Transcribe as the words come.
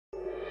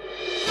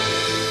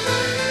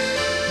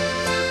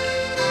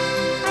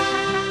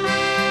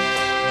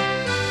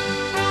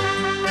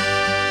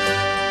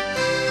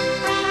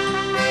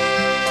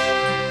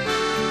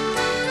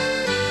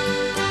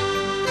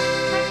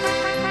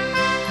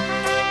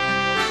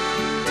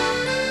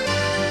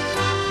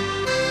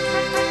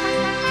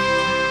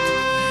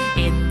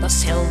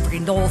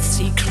North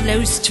Sea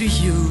close to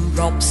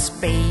Europe's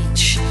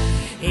beach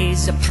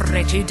is a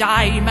pretty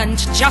diamond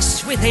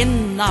just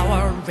within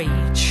our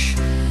reach.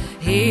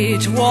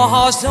 It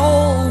was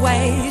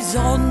always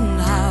on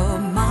our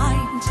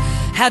mind,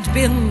 had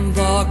been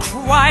the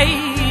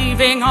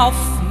craving of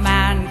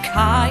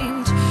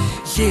mankind.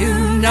 You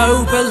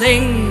noble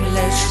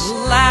English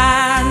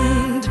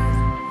land,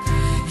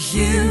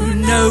 you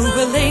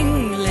noble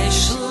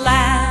English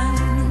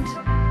land.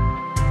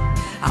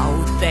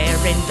 Out there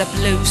in the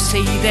blue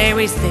sea there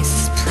is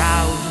this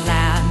proud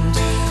land,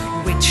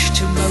 which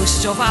to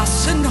most of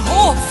us an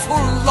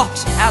awful lot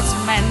has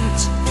meant.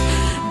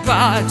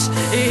 But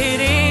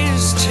it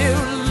is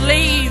to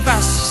leave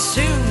us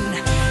soon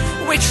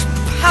which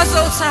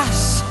puzzles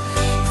us,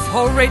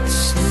 for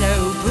it's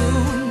no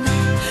boon.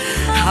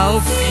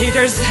 Auf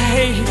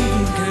Wiedersehen,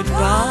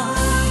 goodbye.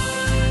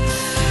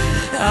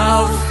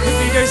 Auf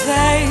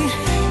Wiedersehen,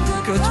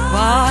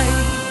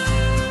 goodbye.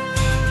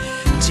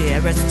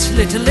 Dearest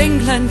little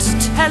England,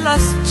 tell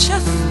us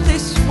just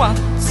this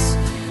once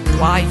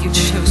why you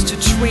chose to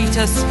treat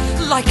us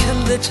like a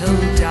little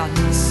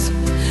dunce.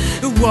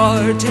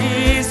 What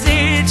is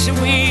it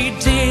we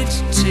did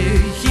to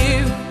you?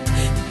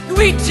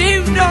 We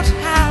do not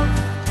have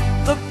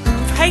the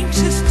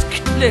faintest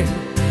clue.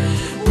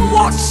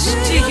 What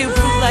do you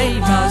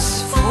blame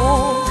us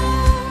for?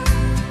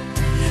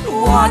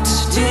 What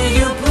do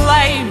you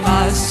blame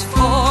us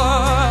for?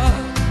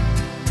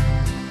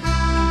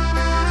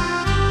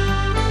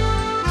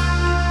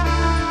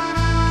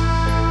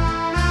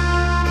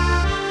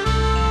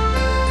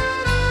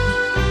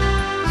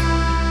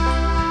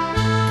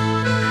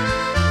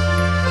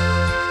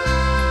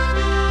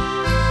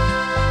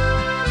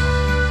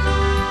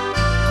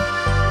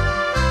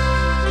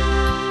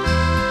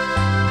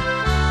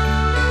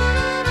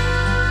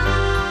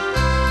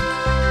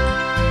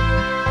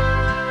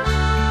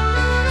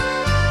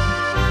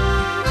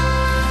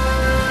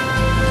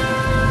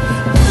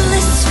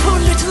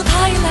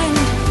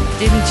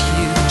 Didn't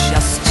you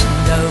just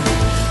know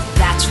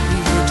that we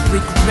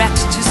would regret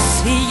to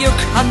see your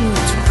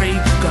country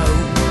go?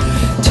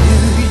 Do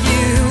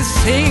you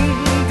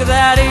think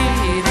that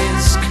it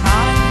is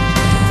kind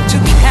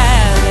to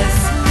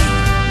carelessly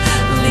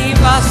leave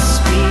us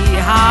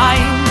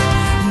behind,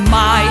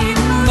 my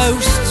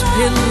most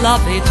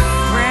beloved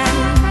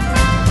friend,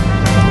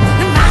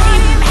 my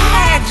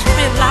mad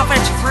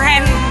beloved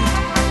friend?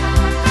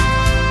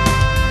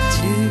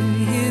 Do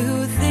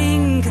you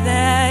think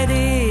that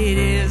it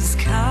is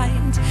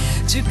kind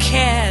to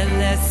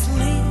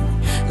carelessly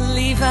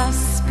leave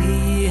us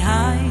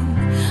behind,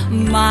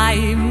 my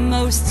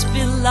most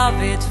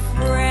beloved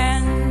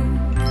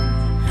friend,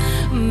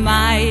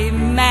 my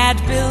mad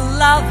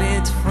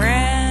beloved friend?